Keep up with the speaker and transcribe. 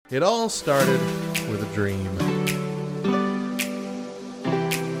It all started with a dream.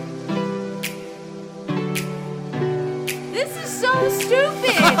 This is so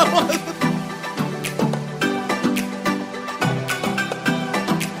stupid.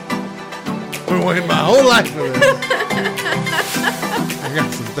 I've been waiting my whole life for this. I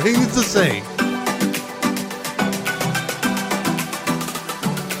got some things to say.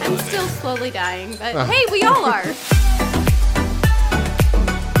 I'm still slowly dying, but hey, we all are.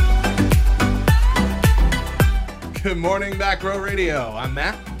 Good morning, Back Row Radio. I'm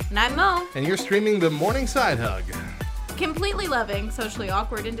Matt. And I'm Mo. And you're streaming the Morning Side Hug. Completely loving, socially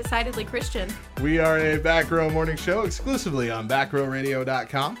awkward, and decidedly Christian. We are a Back Row morning show exclusively on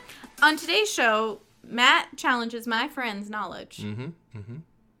backrowradio.com. On today's show, Matt challenges my friends' knowledge.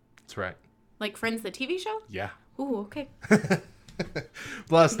 That's right. Like Friends, the TV show? Yeah. Ooh, okay.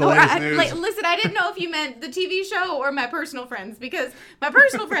 Plus the latest news. Listen, I didn't know if you meant the TV show or my personal friends, because my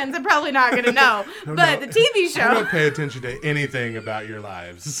personal friends I'm probably not going to know. But the TV show. I don't pay attention to anything about your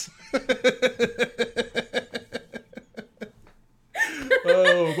lives. But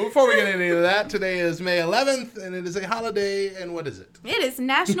before we get into any of that, today is May 11th, and it is a holiday, and what is it? It is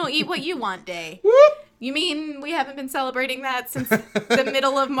National Eat What You Want Day. Whoop! You mean we haven't been celebrating that since the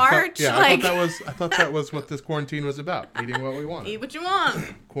middle of March? I thought that was what this quarantine was about. Eating what we want. Eat what you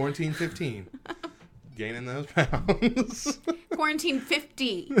want. Quarantine 15. Gaining those pounds. Quarantine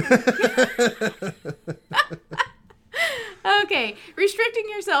 50. Okay. Restricting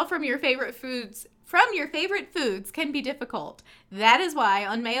yourself from your favorite foods can be difficult. That is why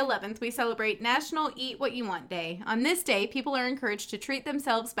on May 11th, we celebrate National Eat What You Want Day. On this day, people are encouraged to treat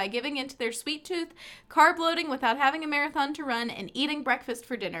themselves by giving into their sweet tooth, carb loading without having a marathon to run, and eating breakfast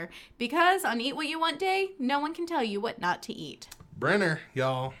for dinner. Because on Eat What You Want Day, no one can tell you what not to eat. Brenner,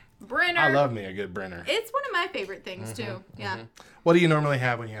 y'all. Brenner. I love me a good Brenner. It's one of my favorite things, too. Yeah. What do you normally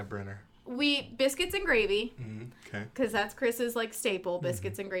have when you have Brenner? We eat biscuits and gravy. Okay. Because that's Chris's, staple,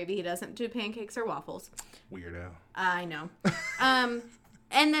 biscuits and gravy. He doesn't do pancakes or waffles. Weirdo. I know. And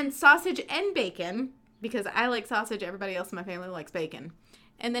then sausage and bacon, because I like sausage. Everybody else in my family likes bacon.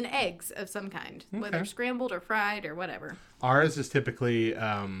 And then eggs of some kind, whether scrambled or fried or whatever. Ours is typically,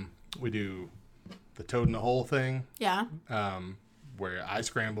 we do the toad in the hole thing. Yeah. Where I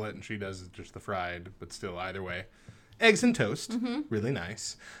scramble it and she does just the fried, but still either way. Eggs and toast. Really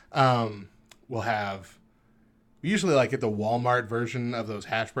nice. We usually get the Walmart version of those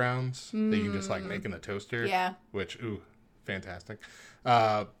hash browns that you just make in the toaster. Yeah. Which, fantastic.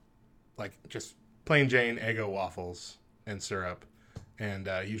 Just plain Jane Eggo waffles and syrup. And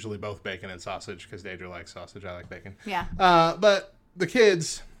usually both bacon and sausage, because Deidre likes sausage. I like bacon. Yeah. But the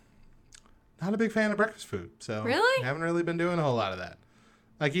kids, not a big fan of breakfast food. So really? Haven't really been doing a whole lot of that.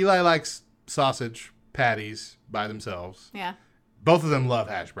 Eli likes sausage patties by themselves. Yeah. Both of them love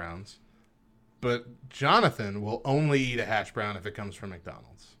hash browns. But Jonathan will only eat a hash brown if it comes from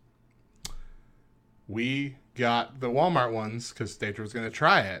McDonald's. We got the Walmart ones because Deidre was going to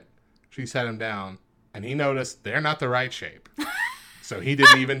try it. She sat him down, and he noticed they're not the right shape. So he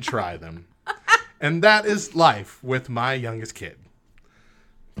didn't even try them. And that is life with my youngest kid.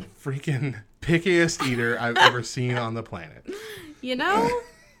 Freaking pickiest eater I've ever seen on the planet. You know,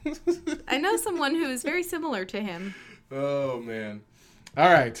 I know someone who is very similar to him. Oh, man.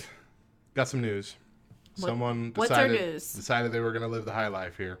 All right. Got some news. Someone decided they were going to live the high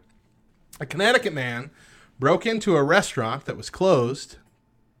life here. A Connecticut man broke into a restaurant that was closed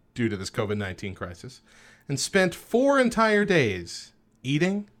due to this COVID-19 crisis and spent 4 entire days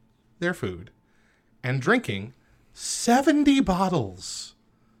eating their food and drinking 70 bottles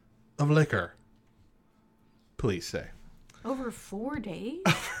of liquor. Police say. Over 4 days?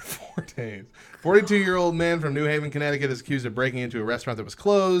 Over 4 days. 42-year-old man from New Haven, Connecticut is accused of breaking into a restaurant that was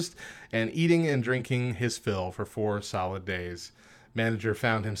closed and eating and drinking his fill for 4 solid days. Manager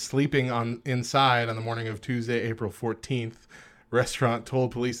found him sleeping inside on the morning of Tuesday, April 14th. Restaurant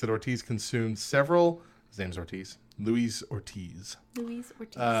told police that Ortiz consumed several... His name's Ortiz. Luis Ortiz.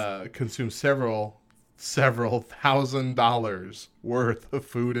 Consumed several $1,000 worth of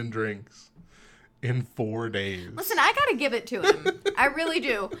food and drinks in 4 days. Listen, I gotta give it to him. I really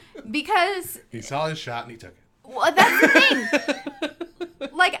do. Because... he saw his shot and he took it. Well, that's the thing.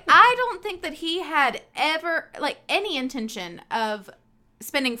 I don't think that he had ever, any intention of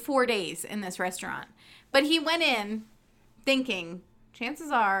spending 4 days in this restaurant. But he went in thinking,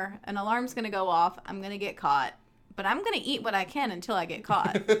 chances are an alarm's gonna go off, I'm gonna get caught. But I'm gonna eat what I can until I get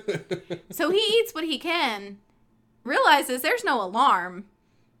caught. So he eats what he can, realizes there's no alarm,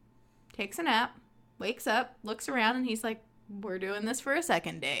 takes a nap, wakes up, looks around, and he's like, we're doing this for a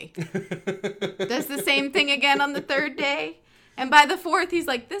second day. Does the same thing again on the third day. And by the 4th, he's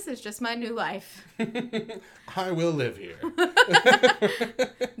like, this is just my new life. I will live here.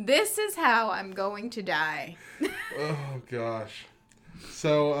 This is how I'm going to die. Oh, gosh.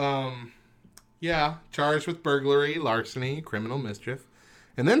 So, charged with burglary, larceny, criminal mischief,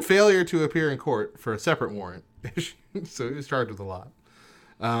 and then failure to appear in court for a separate warrant. So he was charged with a lot.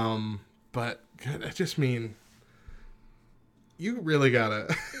 But I just mean, you really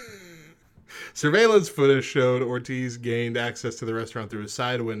gotta... Surveillance footage showed Ortiz gained access to the restaurant through a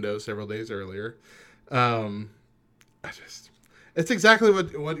side window several days earlier. It's exactly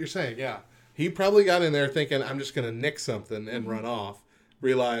what you're saying. Yeah. He probably got in there thinking, I'm just going to nick something and run off.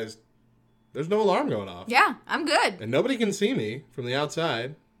 Realized there's no alarm going off. Yeah, I'm good. And nobody can see me from the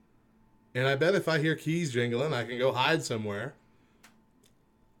outside. And I bet if I hear keys jingling, I can go hide somewhere.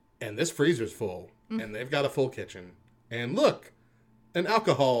 And this freezer's full. And they've got a full kitchen. And look, an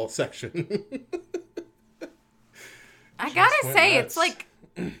alcohol section. I gotta say, it's like...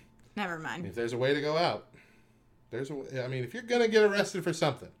 Never mind. If there's a way to go out. If you're going to get arrested for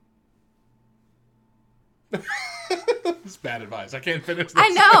something. It's bad advice. I can't finish this. I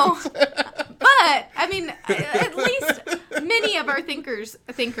know. But, at least many of our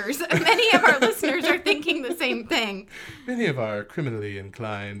many of our listeners are thinking the same thing. Many of our criminally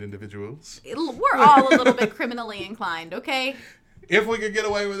inclined individuals. We're all a little bit criminally inclined, okay? If we could get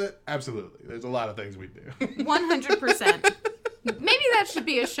away with it, absolutely. There's a lot of things we do. 100%. Maybe that should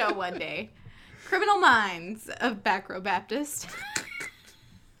be a show one day. Criminal Minds of Back Row Baptist.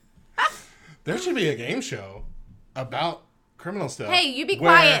 There should be a game show about criminal stuff. Hey, you be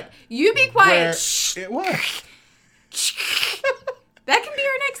quiet. You be quiet. Shh. What? That can be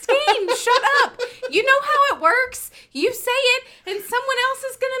our next game. Shut up. You know how it works. You say it, and someone else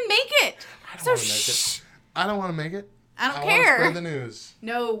is going to make it. I don't want to make it. I don't care. Spread the news.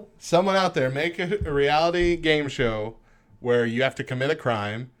 No. Someone out there, make a reality game show where you have to commit a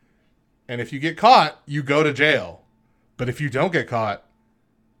crime, and if you get caught, you go to jail. But if you don't get caught,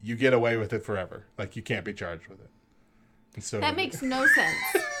 you get away with it forever. Like, you can't be charged with it. And so that makes no sense.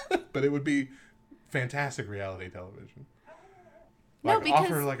 But it would be fantastic reality television. No, like, because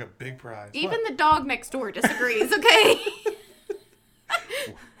offer like a big prize. Even the dog next door disagrees. Okay.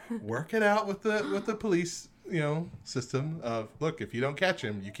 Work it out with the police, system of, look, if you don't catch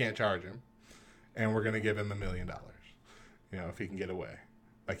him, you can't charge him, and we're gonna give him $1 million. If he can get away.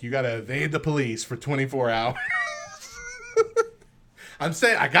 Like, you gotta evade the police for 24 hours. I'm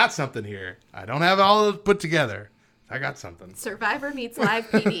saying I got something here. I don't have it all put together. I got something. Survivor meets Live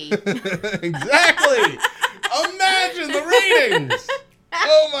PD. Exactly. Imagine the ratings.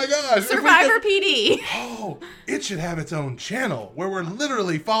 Oh my gosh. Survivor PD. Oh, it should have its own channel where we're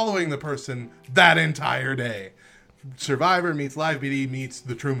literally following the person that entire day. Survivor meets Live PD meets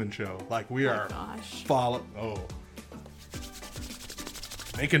The Truman Show. Like, we are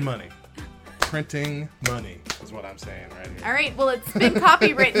making money. Printing money is what I'm saying right here. All right. Well, it's been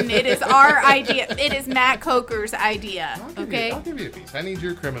copywritten. It is our idea. It is Matt Coker's idea. Okay. I'll give you a piece. I need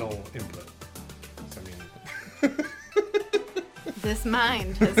your criminal input. This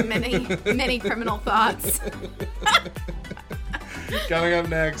mind has many criminal thoughts. Coming up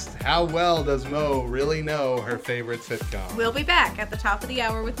next, how well does Mo really know her favorite sitcom? We'll be back at the top of the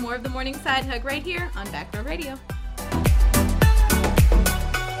hour with more of the Morning Side Hug right here on Back Row Radio.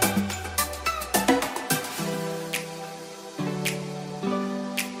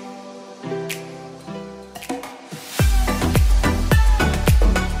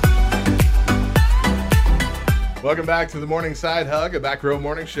 Welcome back to the Morning Side Hug, a Back Row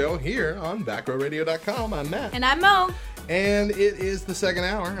morning show here on backrowradio.com. I'm Matt. And I'm Mo. And it is the second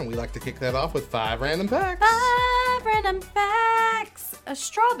hour, and we like to kick that off with 5 random facts. 5 random facts. A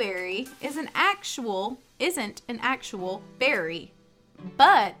strawberry isn't an actual berry,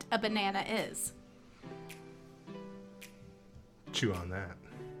 but a banana is. Chew on that,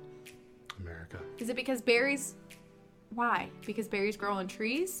 America. Is it because berries... Why? Because berries grow on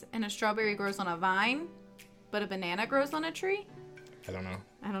trees, and a strawberry grows on a vine? But a banana grows on a tree? I don't know.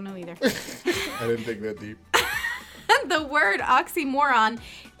 I don't know either. I didn't think that deep. The word oxymoron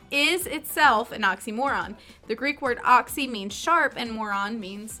is itself an oxymoron. The Greek word oxy means sharp and moron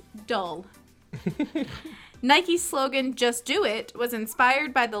means dull. Nike's slogan, "Just Do It," was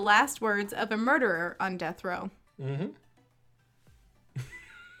inspired by the last words of a murderer on death row. Mm-hmm.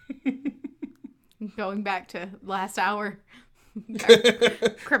 Going back to last hour.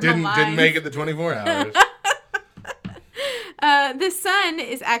 Didn't make it the 24 hours. The sun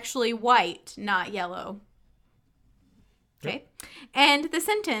is actually white, not yellow. Okay. Yep. And the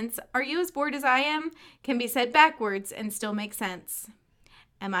sentence, "Are you as bored as I am?" can be said backwards and still make sense.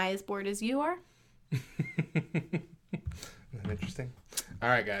 Am I as bored as you are? Interesting. All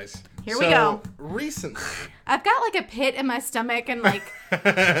right, guys. Here we go. Recently, I've got like a pit in my stomach and like.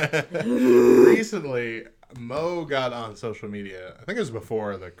 Recently, Mo got on social media. I think it was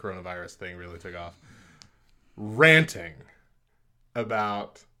before the coronavirus thing really took off, ranting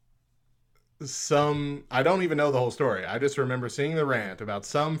about some. I don't even know the whole story. I just remember seeing the rant about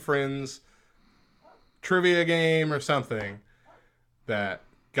some friend's trivia game or something that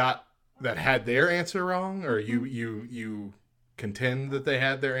had their answer wrong, or you contend that they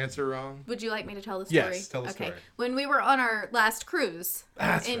had their answer wrong. Would you like me to tell the story? Yes, tell the story. When we were on our last cruise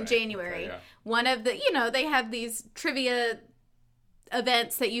in January, one of the, they have these trivia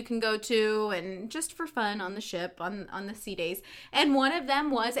events that you can go to and just for fun on the ship, on the sea days. And one of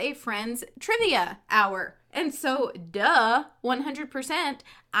them was a friend's trivia hour. And so, 100%,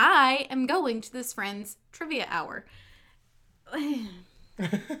 I am going to this friend's trivia hour.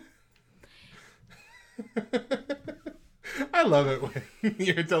 I love it when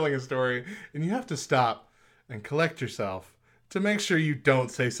you're telling a story and you have to stop and collect yourself to make sure you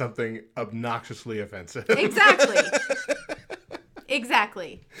don't say something obnoxiously offensive.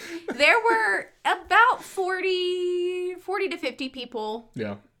 Exactly. There were about 40 to 50 people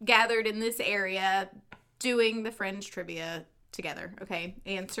gathered in this area doing the Friends trivia together, okay?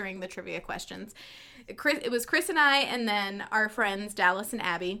 Answering the trivia questions. It was Chris and I, and then our friends Dallas and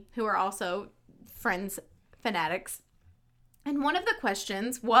Abby, who are also Friends fanatics. And one of the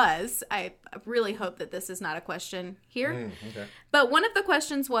questions was, I really hope that this is not a question here, but one of the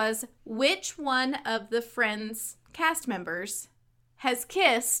questions was, which one of the Friends cast members has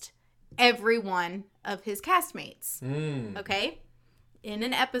kissed every one of his castmates? Okay? In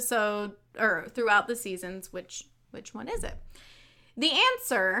an episode, or throughout the seasons, which one is it? The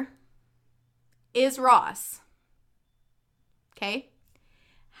answer is Ross. Okay?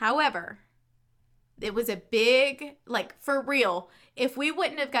 However, it was a big, for real, if we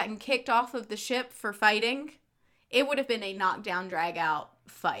wouldn't have gotten kicked off of the ship for fighting, it would have been a knockdown, drag out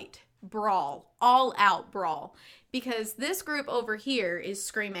fight. Brawl. All out brawl. Because this group over here is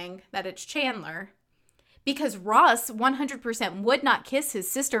screaming that it's Chandler. Because Ross 100% would not kiss his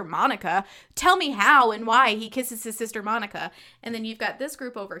sister Monica. Tell me how and why he kisses his sister Monica. And then you've got this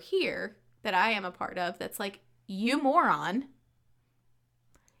group over here that I am a part of that's like, you moron.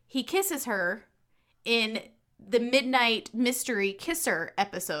 He kisses her in the Midnight Mystery Kisser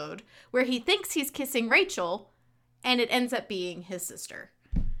episode where he thinks he's kissing Rachel and it ends up being his sister.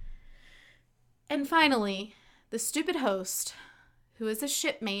 And finally, the stupid host, who is a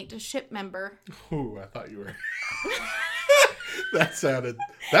shipmate, a ship member. Ooh, I thought you were...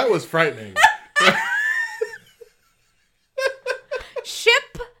 That was frightening.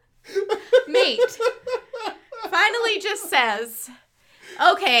 Shipmate finally just says,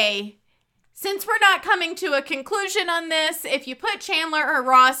 okay, since we're not coming to a conclusion on this, if you put Chandler or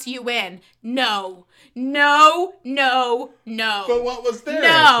Ross, you win. No. But what was their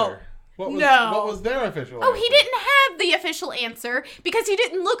answer? What was their official answer? He didn't have the official answer because he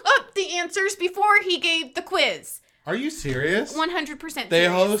didn't look up the answers before he gave the quiz. Are you serious? 100% serious. They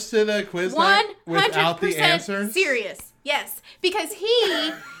hosted a quiz night without the answers? Serious. Yes. Because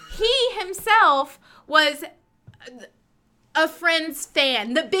he himself was a Friends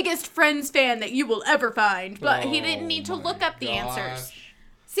fan, the biggest Friends fan that you will ever find, but he didn't need to look up the answers.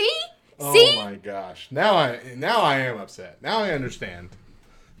 See? Oh my gosh. Now I am upset. Now I understand.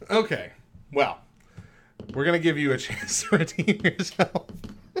 Okay. Well, we're going to give you a chance to redeem yourself.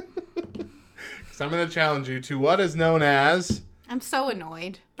 Because I'm going to challenge you to what is known as... I'm so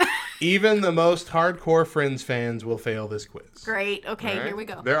annoyed. Even the most hardcore Friends fans will fail this quiz. Great. Okay, right? Here we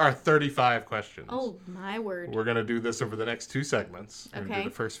go. There are 35 questions. Oh, my word. We're going to do this over the next 2 segments. We're going to do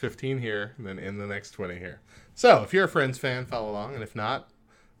the first 15 here, and then in the next 20 here. So, if you're a Friends fan, follow along. And if not,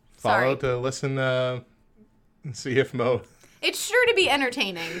 follow to listen and see if Mo... It's sure to be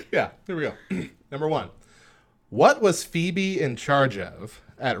entertaining. Yeah, here we go. Number 1. What was Phoebe in charge of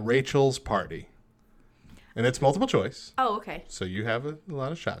at Rachel's party? And it's multiple choice. Oh, okay. So you have a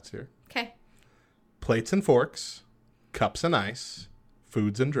lot of shots here. Okay. Plates and forks, cups and ice,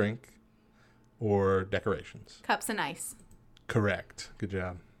 foods and drink, or decorations? Cups and ice. Correct. Good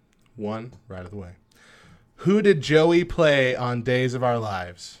job. 1 right out of the way. Who did Joey play on Days of Our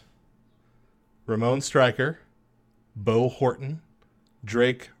Lives? Ramon Stryker, Bo Horton,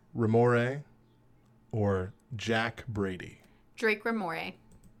 Drake Ramore, or Jack Brady? Drake Ramore.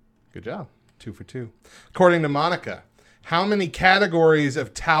 Good job. 2 for 2. According to Monica, how many categories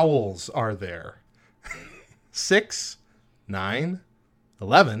of towels are there? 6, 9,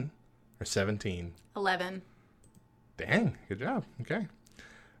 11, or 17? 11. Dang. Good job. Okay.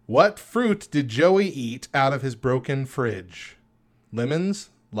 What fruit did Joey eat out of his broken fridge? Lemons,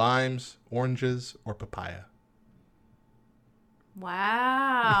 limes, oranges, or papaya?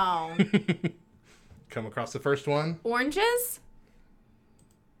 Wow. Come across the first one? Oranges?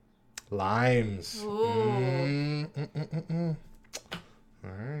 Limes. Ooh. All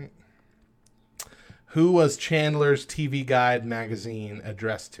right. Who was Chandler's TV Guide magazine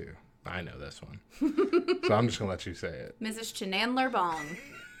addressed to? I know this one. So I'm just going to let you say it. Mrs. Chandler Bong.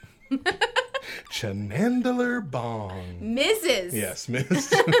 Chandler Bong. Mrs. Yes, Miss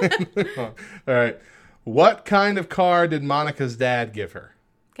Chandler Bong. All right. What kind of car did Monica's dad give her?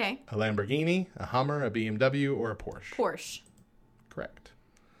 Okay. A Lamborghini, a Hummer, a BMW, or a Porsche? Porsche. Correct.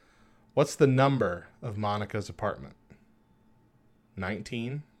 What's the number of Monica's apartment?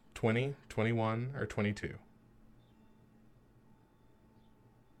 19, 20, 21, or 22?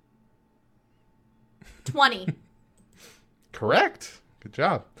 20. Correct. Good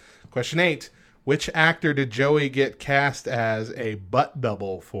job. Question 8. Which actor did Joey get cast as a butt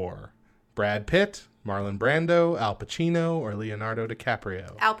double for? Brad Pitt, Marlon Brando, Al Pacino, or Leonardo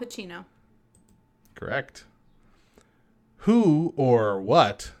DiCaprio? Al Pacino. Correct. Who or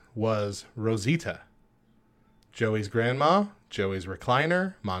what was Rosita? Joey's grandma, Joey's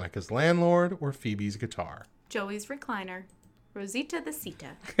recliner, Monica's landlord, or Phoebe's guitar? Joey's recliner. Rosita the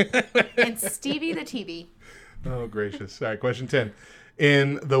Sita. And Stevie the TV. Oh, gracious. All right, question 10.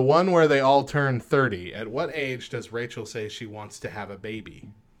 In the one where they all turn 30, at what age does Rachel say she wants to have a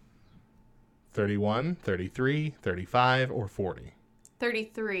baby? 31, 33, 35, or 40?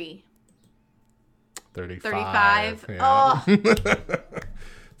 33. 35. 35. Yeah. Oh.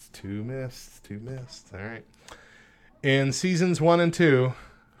 It's two missed. All right. In seasons 1 and 2,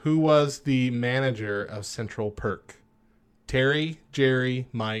 who was the manager of Central Perk? Terry, Jerry,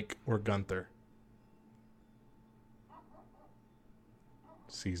 Mike, or Gunther?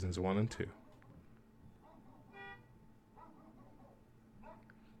 Seasons 1 and 2.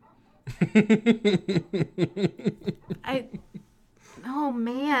 Oh,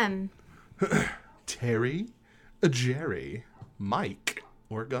 man. Terry, Jerry, Mike,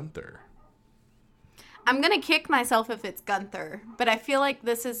 or Gunther? I'm going to kick myself if it's Gunther, but I feel like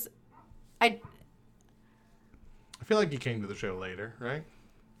this is... I feel like he came to the show later, right?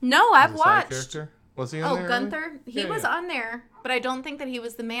 No, I've watched. Character? Was he on there? Oh, Gunther? He was on there, but I don't think that he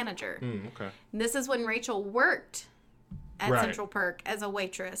was the manager. Okay. This is when Rachel worked at Central Perk as a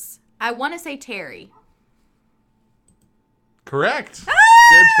waitress. I want to say Terry. Correct. Ah!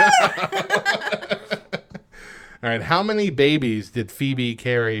 Good job. All right. How many babies did Phoebe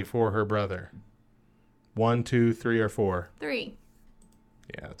carry for her brother? 1, 2, 3, or 4? 3.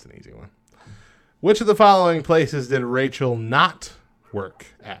 Yeah, that's an easy one. Which of the following places did Rachel not work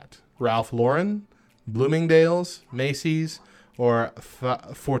at? Ralph Lauren, Bloomingdale's, Macy's, or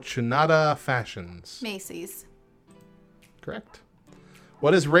Fortunata Fashions? Macy's. Correct.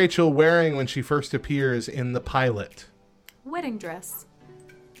 What is Rachel wearing when she first appears in the pilot? Wedding dress.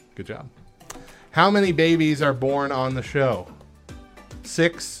 Good job. How many babies are born on the show?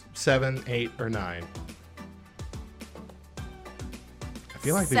 6, 7, 8, or 9? I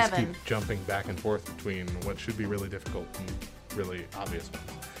feel like 7. these keep jumping back and forth between what should be really difficult and really obvious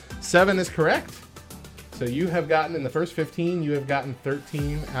ones. 7 is correct. So you have gotten, in the first 15, you have gotten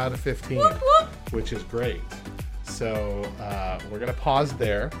 13 out of 15, whoop, whoop. Which is great. So we're going to pause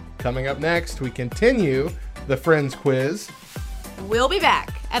there. Coming up next, we continue the Friends quiz. We'll be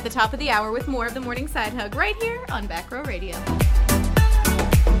back at the top of the hour with more of the Morning Side Hug right here on Back Row Radio.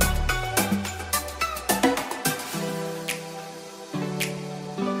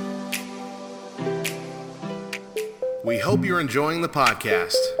 We hope you're enjoying the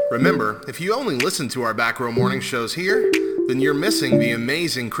podcast. Remember, if you only listen to our Back Row Morning shows here, then you're missing the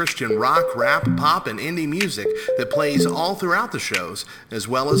amazing Christian rock, rap, pop, and indie music that plays all throughout the shows, as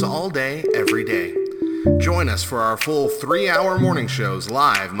well as all day, every day. Join us for our full 3-hour morning shows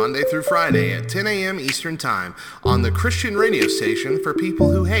live Monday through Friday at 10 a.m. Eastern Time on the Christian radio station for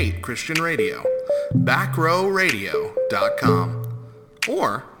people who hate Christian radio, backrowradio.com.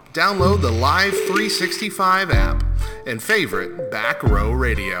 Or download the Live 365 app and favorite Back Row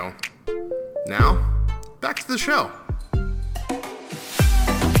Radio. Now, back to the show.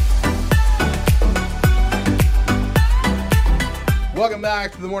 Welcome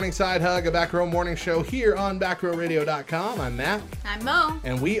back to the Morning Side Hug, a Back Row morning show here on backrowradio.com. I'm Matt. I'm Mo.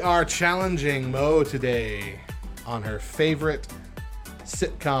 And we are challenging Mo today on her favorite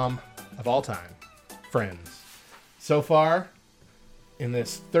sitcom of all time, Friends. So far, in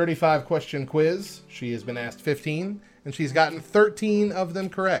this 35-question quiz, she has been asked 15, and she's gotten 13 of them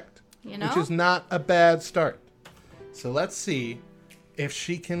correct, which is not a bad start. So let's see if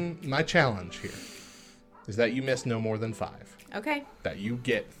she can... My challenge here is that you miss no more than 5. Okay. That you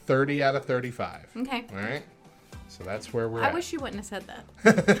get 30 out of 35. Okay. All right? So that's where we're at. I wish you wouldn't have said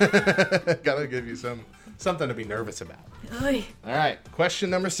that. Gotta give you something to be nervous about. Oy. All right. Question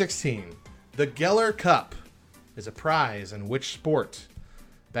number 16. The Geller Cup is a prize in which sport?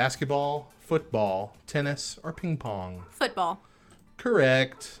 Basketball, football, tennis, or ping pong? Football.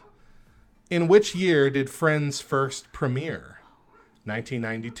 Correct. In which year did Friends first premiere?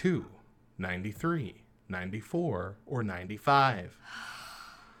 1992, 93, 94, or 95?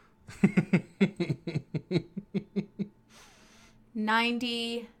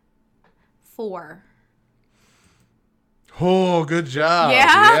 94. Oh, good job.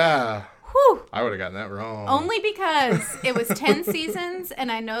 Yeah? Yeah. Whew. I would have gotten that wrong. Only because it was 10 seasons,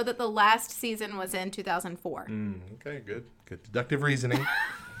 and I know that the last season was in 2004. Okay, good. Good deductive reasoning.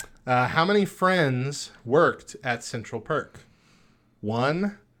 How many friends worked at Central Perk?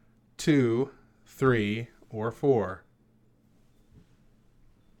 1, 2, 3, or 4?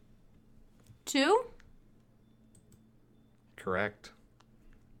 2? Correct.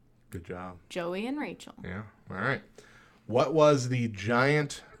 Good job. Joey and Rachel. Yeah. All right. What was the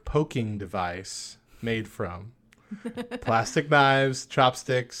giant poking device made from? Plastic knives,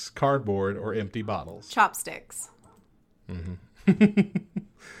 chopsticks, cardboard, or empty bottles? Chopsticks.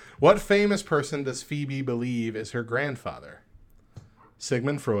 What famous person does Phoebe believe is her grandfather?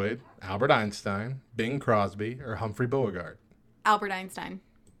 Sigmund Freud, Albert Einstein, Bing Crosby, or Humphrey Bogart? Albert Einstein.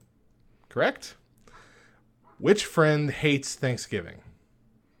 Correct. Which friend hates Thanksgiving?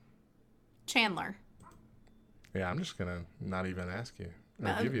 Chandler. Yeah, I'm just going to not even ask you.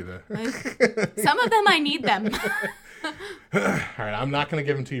 I'll give you the... Some of them, I need them. All right, I'm not going to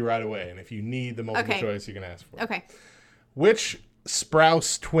give them to you right away. And if you need the multiple choice, you can ask for it. Okay. Which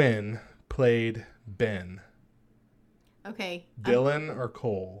Sprouse twin played Ben? Okay. Dylan or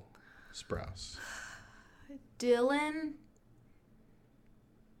Cole Sprouse? Dylan.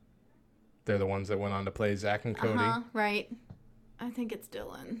 They're the ones that went on to play Zach and Cody. Right. I think it's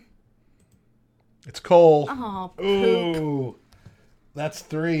Dylan. It's Cole. Oh, poop. Ooh. That's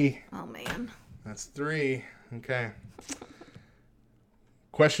 3. Oh, man. That's 3. Okay.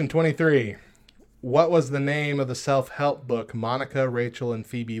 Question 23. What was the name of the self-help book Monica, Rachel, and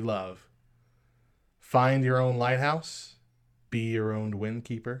Phoebe love? Find Your Own Lighthouse, Be Your Own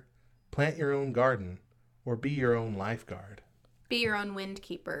Windkeeper, Plant Your Own Garden, or Be Your Own Lifeguard? Be Your Own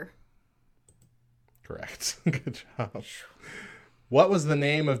Windkeeper. Correct. Good job. What was the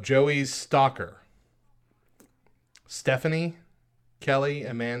name of Joey's stalker? Stephanie, Kelly,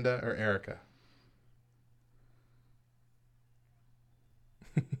 Amanda, or Erica?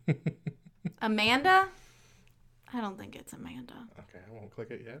 Amanda? I don't think it's Amanda. Okay, I won't click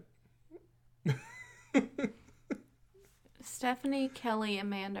it yet. Stephanie, Kelly,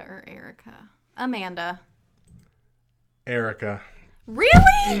 Amanda, or Erica? Amanda. Erica.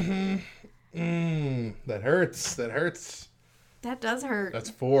 Really? That hurts. That hurts. That does hurt. That's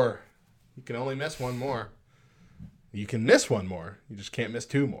 4. You can only miss one more. You can miss one more. You just can't miss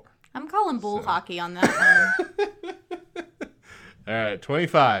 2 more. I'm calling bull hockey on that one. All right,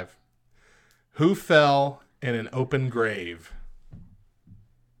 25. Who fell in an open grave?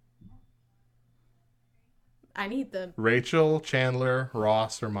 I need the... Rachel, Chandler,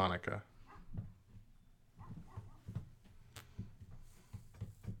 Ross, or Monica?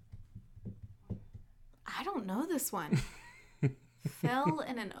 I don't know this one. Fell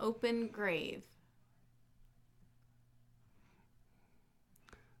in an open grave.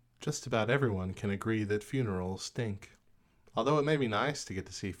 Just about everyone can agree that funerals stink. Although it may be nice to get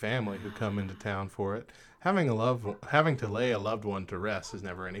to see family who come into town for it, having to lay a loved one to rest is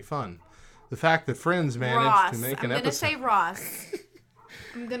never any fun. The fact that Friends managed to make an episode... I'm going to say Ross.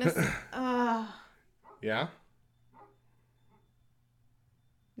 I'm going to say... Yeah?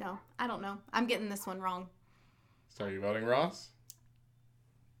 No, I don't know. I'm getting this one wrong. So are you voting Ross?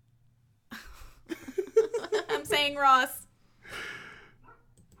 I'm saying Ross.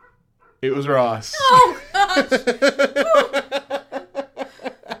 It was Ross. Oh, gosh.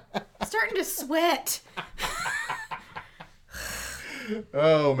 I'm starting to sweat.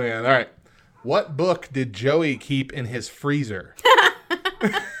 Oh, man. All right. What book did Joey keep in his freezer?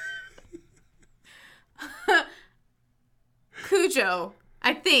 Cujo,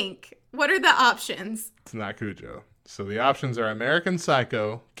 I think. What are the options? It's not Cujo. So the options are American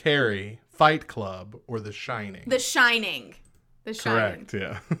Psycho, Carrie, Fight Club, or The Shining. The Shining. The Shining.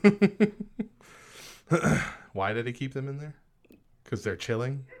 Correct, yeah. Why did he keep them in there? Because they're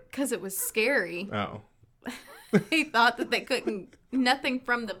chilling? Because it was scary. Oh. He thought that nothing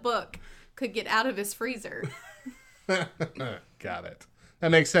from the book could get out of his freezer. Got it.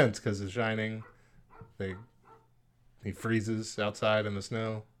 That makes sense, because The Shining, they He freezes outside in the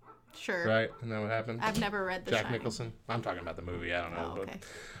snow. Sure. Right? Isn't that what happened? I've never read The Jack Shining. Nicholson? I'm talking about the movie. I don't know. Oh, okay. But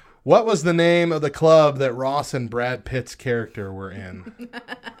what was the name of the club that Ross and Brad Pitt's character were in?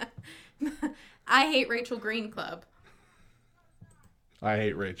 I Hate Rachel Green Club. I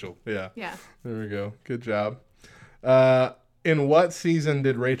Hate Rachel. Yeah. Yeah. There we go. Good job. In what season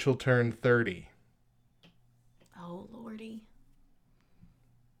did Rachel turn 30? Oh, Lordy.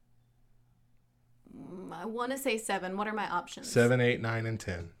 I want to say 7. What are my options? 7, 8, 9, and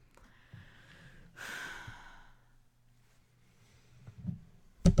 10.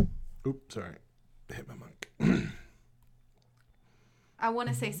 Oops, sorry. Hit my mic. I want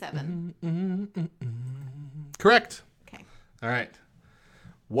to say 7. Correct. Okay. All right.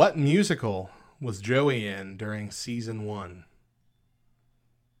 What musical was Joey in during season 1?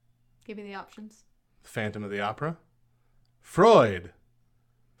 Give me the options. Phantom of the Opera, Freud,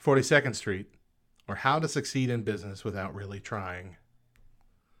 42nd Street, or How to Succeed in Business Without Really Trying?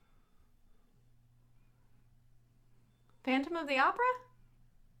 Phantom of the Opera?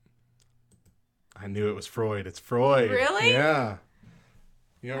 I knew it was Freud. It's Freud. Really? Yeah.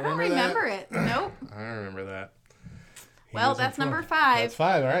 You I don't remember it. Nope. I remember that. Well, that's number 5. That's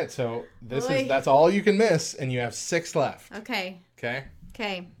 5. All right. So that's all you can miss, and you have 6 left. Okay. Okay.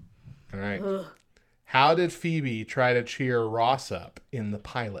 Okay. All right. Ugh. How did Phoebe try to cheer Ross up in the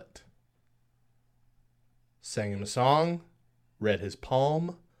pilot? Sang him a song, read his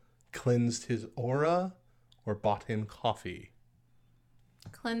palm, cleansed his aura, or bought him coffee?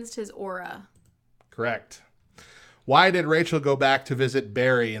 Cleansed his aura. Correct. Why did Rachel go back to visit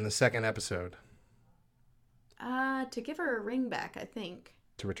Barry in the 2nd episode? To give her a ring back, I think.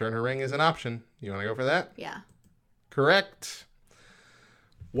 To return her ring is an option. You want to go for that? Yeah. Correct.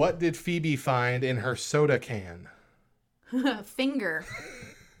 What did Phoebe find in her soda can? Finger.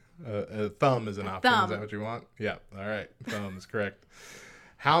 A thumb is an option. Thumb. Is that what you want? Yeah. All right. Thumb is correct.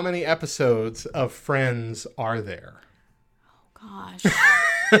 How many episodes of Friends are there? Oh, gosh.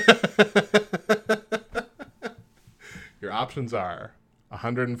 Your options are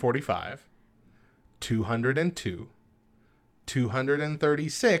 145, 202,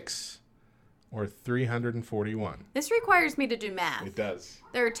 236, or 341. This requires me to do math. It does.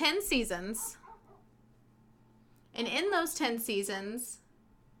 There are 10 seasons. And in those 10 seasons,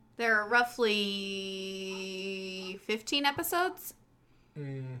 there are roughly 15 episodes.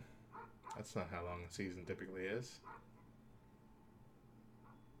 That's not how long a season typically is.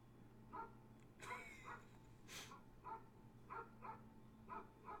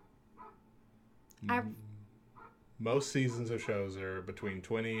 Most seasons of shows are between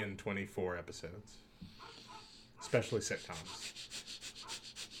 20 and 24 episodes, especially sitcoms.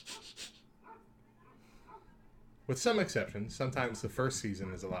 With some exceptions, sometimes the first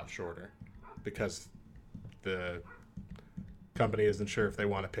season is a lot shorter because the company isn't sure if they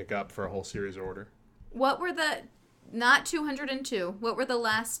want to pick up for a whole series order. What were the, not 202, what were the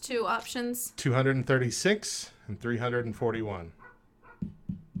last 2 options? 236 and 341.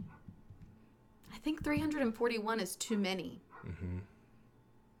 I think 341 is too many.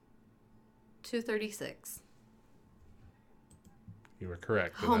 236. You were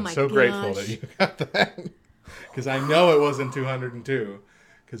correct. Oh I'm my so grateful gosh. that you got that. Because I know it wasn't 202.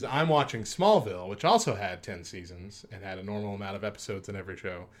 Because I'm watching Smallville, which also had 10 seasons and had a normal amount of episodes in every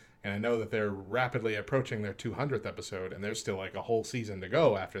show. And I know that they're rapidly approaching their 200th episode, and there's still like a whole season to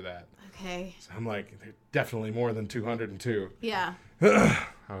go after that. Okay. So I'm like, they're definitely more than 202. Yeah.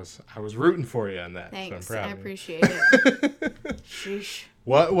 I was rooting for you on that. Thanks. So I'm proud I of you. appreciate it. Sheesh.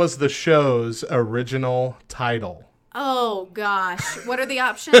 What was the show's original title? Oh, gosh. What are the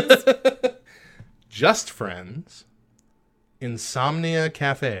options? Just Friends, Insomnia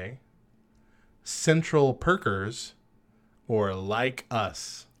Cafe, Central Perkers, or Like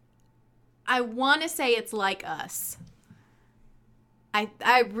Us? I want to say it's Like Us.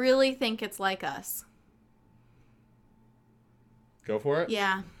 I really think it's Like Us. Go for it?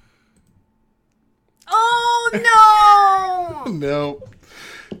 Yeah. Oh, no! No.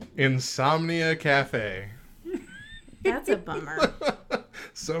 Insomnia Cafe. That's a bummer.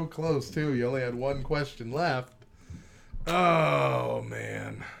 So close, too. You only had one question left. Oh,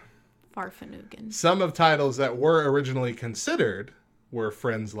 man. Farfanugan. Some of titles that were originally considered were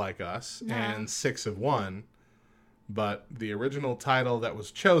Friends Like Us and 6 of 1. But the original title that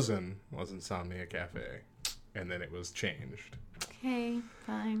was chosen was Insomnia Cafe. And then it was changed. Okay,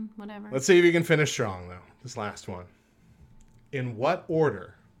 fine, whatever. Let's see if you can finish strong, though. This last one. In what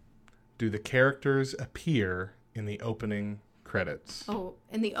order do the characters appear in the opening credits? Oh,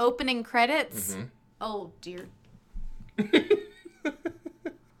 in the opening credits? Oh, dear.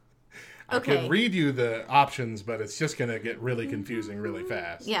 Okay. I could read you the options, but it's just going to get really confusing really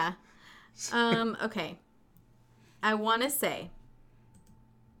fast. Yeah. Okay. I want to say.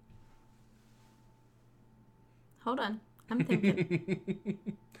 Hold on. I'm thinking.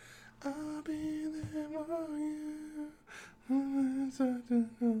 I'll be there for you.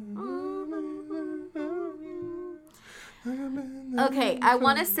 Okay, I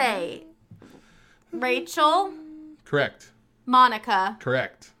want to say Rachel. Correct. Monica.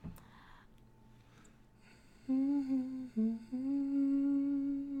 Correct. I'm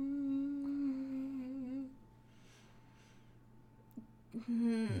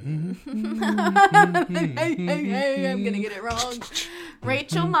gonna get it wrong.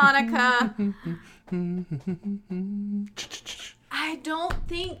 Rachel, Monica. I don't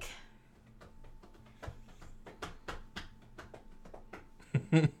think.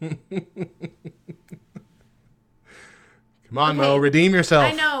 Come on, Mo, redeem yourself.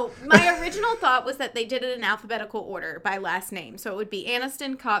 I know. My original thought was that they did it in alphabetical order by last name. So it would be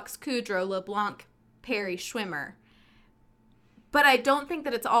Aniston, Cox, Kudrow, LeBlanc, Perry, Schwimmer. But I don't think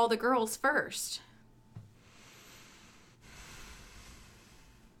that it's all the girls first.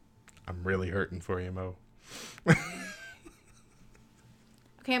 I'm really hurting for you, Mo. Okay,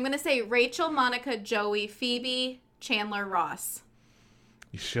 I'm going to say Rachel, Monica, Joey, Phoebe, Chandler, Ross.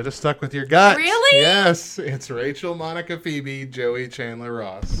 You should have stuck with your gut. Really? Yes. It's Rachel, Monica, Phoebe, Joey, Chandler,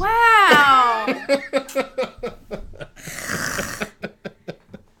 Ross. Wow.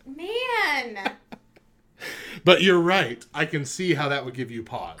 Man. But you're right. I can see how that would give you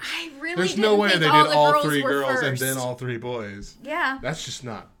pause. I really There's didn't no way think they all did the all three were girls first. and then all three boys. Yeah. That's just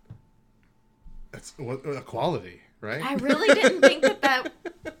not. That's equality, right? I really didn't think that.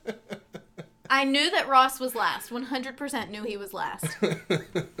 I knew that Ross was last. 100% knew he was last.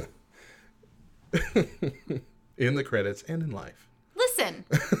 In the credits and in life. Listen,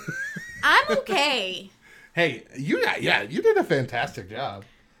 I'm okay. Hey, you did a fantastic job.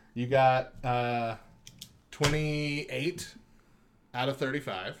 You got 28 out of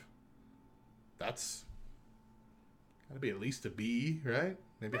 35. That's got to be at least a B, right?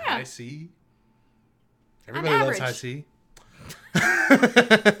 Maybe Yeah. high C. Everybody loves high C.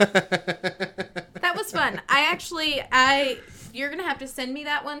 That was fun. You're going to have to send me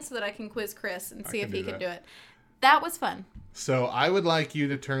that one so that I can quiz Chris and see if he can do it. That was fun. So I would like you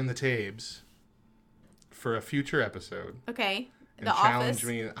to turn the tables for a future episode. Okay. And The challenge Office.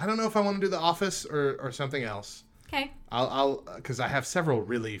 me. I don't know if I want to do The Office or something else. Okay. I'll because I have several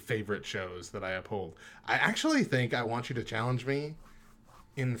really favorite shows that I uphold. I actually think I want you to challenge me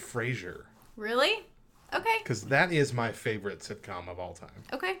in Frasier. Really? Okay. Because that is my favorite sitcom of all time.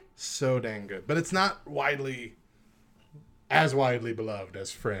 Okay. So dang good. But it's not as widely beloved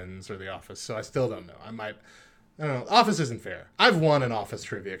as Friends or The Office, so I still don't know. I don't know. Office isn't fair. I've won an Office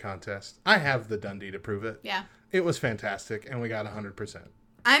trivia contest. I have the Dundee to prove it. Yeah. It was fantastic, and we got 100%.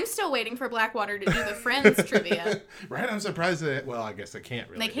 I'm still waiting for Blackwater to do the Friends trivia. Right? I'm surprised that, well, I guess they can't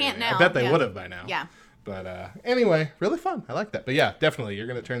really. They can't now. I bet they would have by now. Yeah. But anyway, really fun. I like that. But yeah, definitely, you're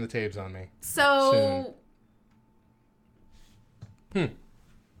going to turn the tables on me. So,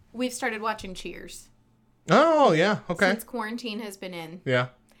 we've started watching Cheers. Oh, yeah. Okay. Since quarantine has been in. Yeah.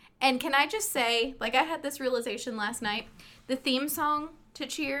 And can I just say, I had this realization last night. The theme song to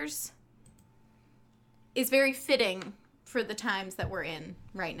Cheers is very fitting for the times that we're in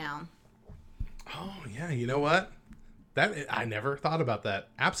right now. Oh, yeah. You know what? I never thought about that.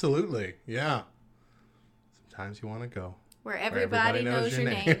 Absolutely. Yeah. Sometimes you want to go. Where everybody knows your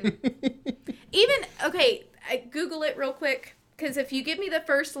name. Okay, Google it real quick. Because if you give me the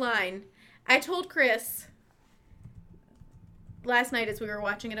first line, I told Chris last night as we were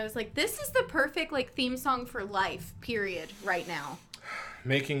watching it, I was like, this is the perfect theme song for life, period, right now.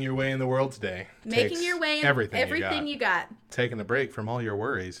 Making your way in the world today. Making your way in everything you got. Taking a break from all your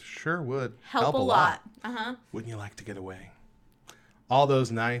worries sure would help a lot. Uh-huh. Wouldn't you like to get away? All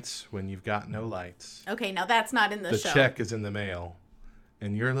those nights when you've got no lights. Okay, now that's not in the show. The check is in the mail,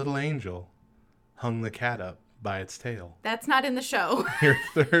 and your little angel hung the cat up by its tail. That's not in the show. Your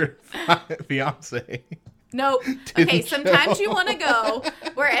third fiance. Nope. Okay, sometimes you want to go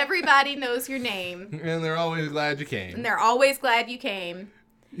where everybody knows your name. And they're always glad you came. And they're always glad you came.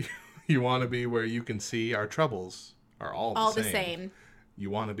 You want to be where you can see our troubles are all the same. You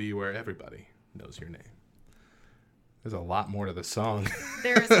want to be where everybody knows your name. There's a lot more to the song.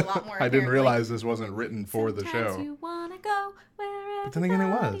 There is a lot more. I didn't realize this wasn't written for the show. You want to go where but then again,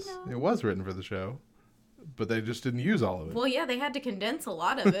 knows. It was written for the show. But they just didn't use all of it. Well, yeah, they had to condense a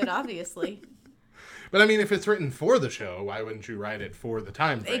lot of it, obviously. But I mean, if it's written for the show, why wouldn't you write it for the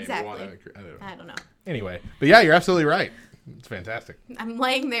time frame? Exactly. I don't know. I don't know. Anyway, but yeah, you're absolutely right. It's fantastic. I'm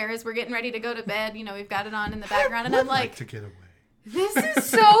laying there as we're getting ready to go to bed. You know, we've got it on in the background, and I'm like to get away. This is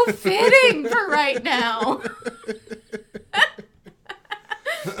so fitting for right now.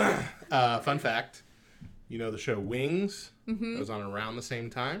 Fun fact. You know the show Wings? Mm-hmm. It was on around the same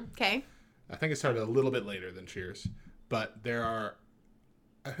time. Okay. I think it started a little bit later than Cheers. But there are,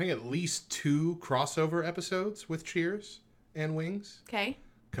 I think, at least 2 crossover episodes with Cheers and Wings. Okay.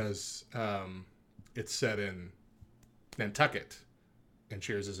 Because it's set in Nantucket, and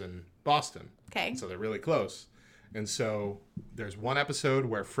Cheers is in Boston. Okay. So they're really close. And so there's one episode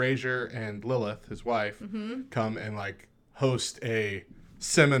where Frasier and Lilith, his wife, come and like host a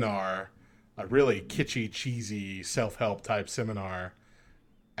seminar, a really kitschy, cheesy self-help type seminar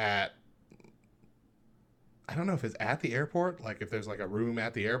at, I don't know if it's at the airport, like if there's like a room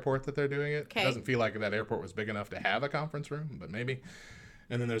at the airport that they're doing it. Okay. It doesn't feel like that airport was big enough to have a conference room, but maybe.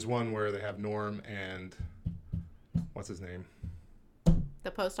 And then there's one where they have Norm and, what's his name?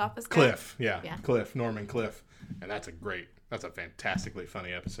 The post office guy? Cliff. Yeah. Cliff, Norm and Cliff. And that's a fantastically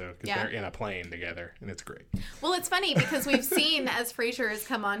funny episode because they're in a plane together, and it's great. Well, it's funny because we've seen as Frasier has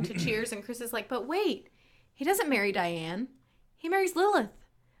come on to Cheers, and Chris is like, but wait, he doesn't marry Diane. He marries Lilith.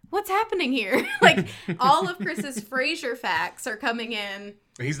 What's happening here? Like, all of Chris's Frasier facts are coming in.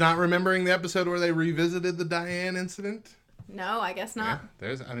 He's not remembering the episode where they revisited the Diane incident? No, I guess not.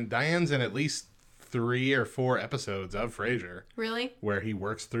 Yeah, Diane's in at least 3 or 4 episodes of Frasier. Really? Where he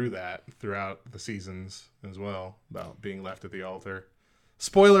works through that throughout the seasons as well, about being left at the altar.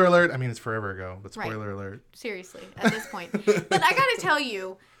 Spoiler alert. I mean, it's forever ago, but spoiler alert. Seriously, at this point. But I gotta tell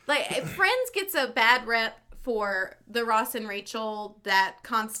you, like, Friends gets a bad rep for the Ross and Rachel, that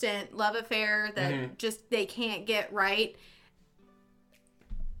constant love affair that just they can't get right.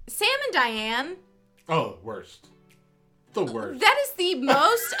 Sam and Diane. Oh, worst. The worst. That is the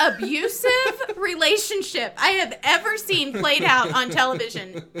most abusive relationship I have ever seen played out on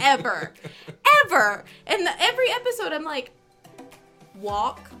television. Ever. Ever. And every episode I'm like,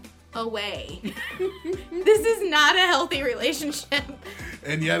 walk away. This is not a healthy relationship.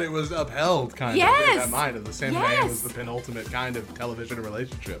 And yet it was upheld, kind of, in that mind of the Sam and Diane was the penultimate kind of television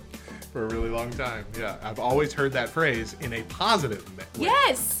relationship for a really long time. Yeah, I've always heard that phrase in a positive way.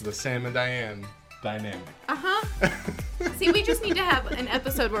 Yes. The Sam and Diane dynamic. Uh-huh. See, we just need to have an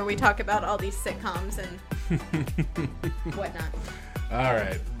episode where we talk about all these sitcoms and whatnot. All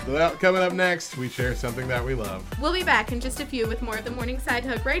right. Well, coming up next, we share something that we love. We'll be back in just a few with more of the Morning Side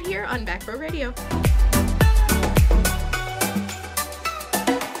Hug right here on Back Row Radio.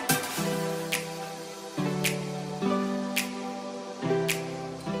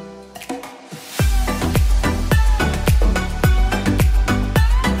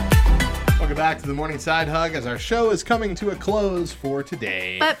 Back to the Morning Side Hug as our show is coming to a close for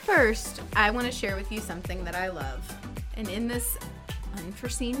today. But first, I want to share with you something that I love. And in this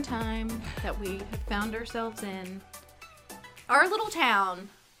unforeseen time that we have found ourselves in, our little town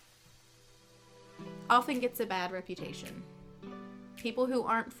often gets a bad reputation. People who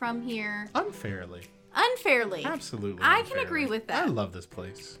aren't from here. Unfairly. Absolutely. I can agree with that. I love this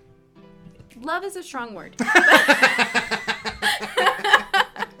place. Love is a strong word.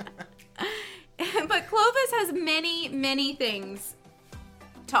 But Clovis has many, many things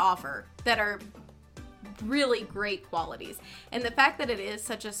to offer that are really great qualities. And the fact that it is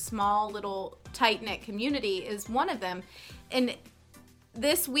such a small, little, tight-knit community is one of them. And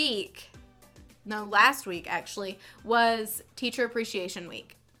last week actually, was Teacher Appreciation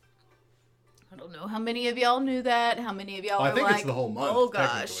Week. I don't know how many of y'all knew that. How many of y'all I think like, it's the whole month, oh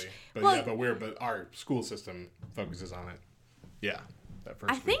gosh. Technically. But our school system focuses on it. Yeah.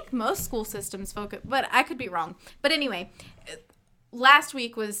 I think most school systems focus, but I could be wrong. But anyway, last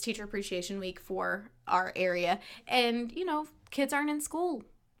week was Teacher Appreciation Week for our area. And, you know, kids aren't in school.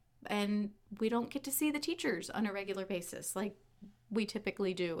 And we don't get to see the teachers on a regular basis like we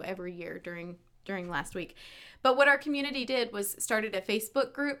typically do every year during last week. But what our community did was started a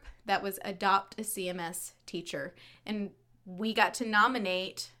Facebook group that was Adopt a CMS Teacher. And we got to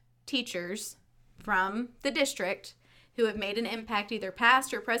nominate teachers from the district who have made an impact, either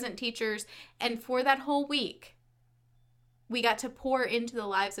past or present teachers. And for that whole week, we got to pour into the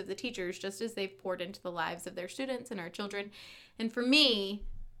lives of the teachers just as they've poured into the lives of their students and our children. And for me,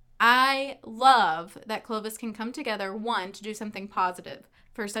 I love that Clovis can come together, one, to do something positive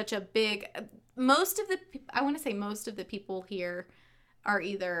for such a big, most of the people here are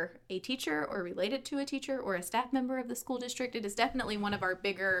either a teacher or related to a teacher or a staff member of the school district. It is definitely one of our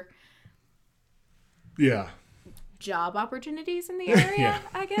bigger job opportunities in the area,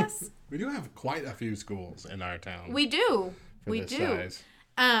 I guess. We do have quite a few schools in our town. We do. We do. Size.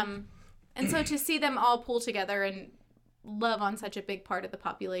 And so to see them all pull together and love on such a big part of the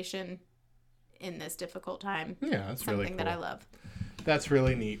population in this difficult time. Yeah, that's really cool. Something that I love. That's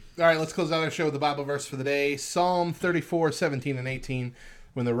really neat. All right, let's close out our show with the Bible verse for the day. Psalm 34, 17 and 18.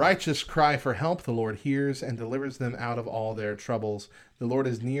 When the righteous cry for help, the Lord hears and delivers them out of all their troubles. The Lord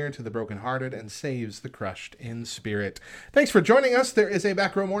is near to the brokenhearted and saves the crushed in spirit. Thanks for joining us. There is a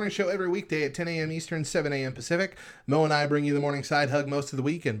Back Row Morning Show every weekday at 10 a.m. Eastern, 7 a.m. Pacific. Mo and I bring you the Morning Side Hug most of the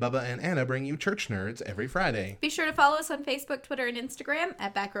week, and Bubba and Anna bring you Church Nerds every Friday. Be sure to follow us on Facebook, Twitter, and Instagram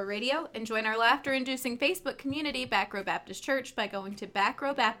at Back Row Radio, and join our laughter-inducing Facebook community, Back Row Baptist Church, by going to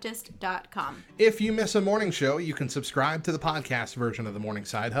backrowbaptist.com. If you miss a morning show, you can subscribe to the podcast version of the Morning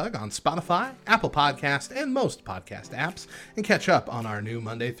Side Hug on Spotify, Apple Podcast, and most podcast apps, and catch up on our new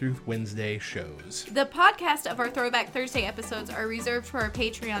Monday through Wednesday shows. The podcast of our Throwback Thursday episodes are reserved for our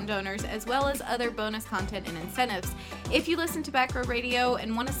Patreon donors, as well as other bonus content and incentives. If you listen to Back Row Radio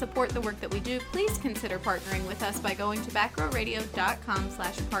and want to support the work that we do, please consider partnering with us by going to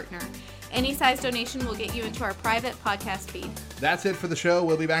backrowradio.com/partner. Any size donation will get you into our private podcast feed. That's it for the show.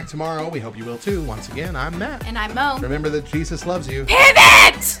 We'll be back tomorrow. We hope you will too. Once again, I'm Matt. And I'm Mo. Remember that Jesus loves you.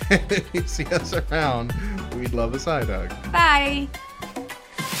 Pivot! If you see us around, we'd love a side hug. Bye.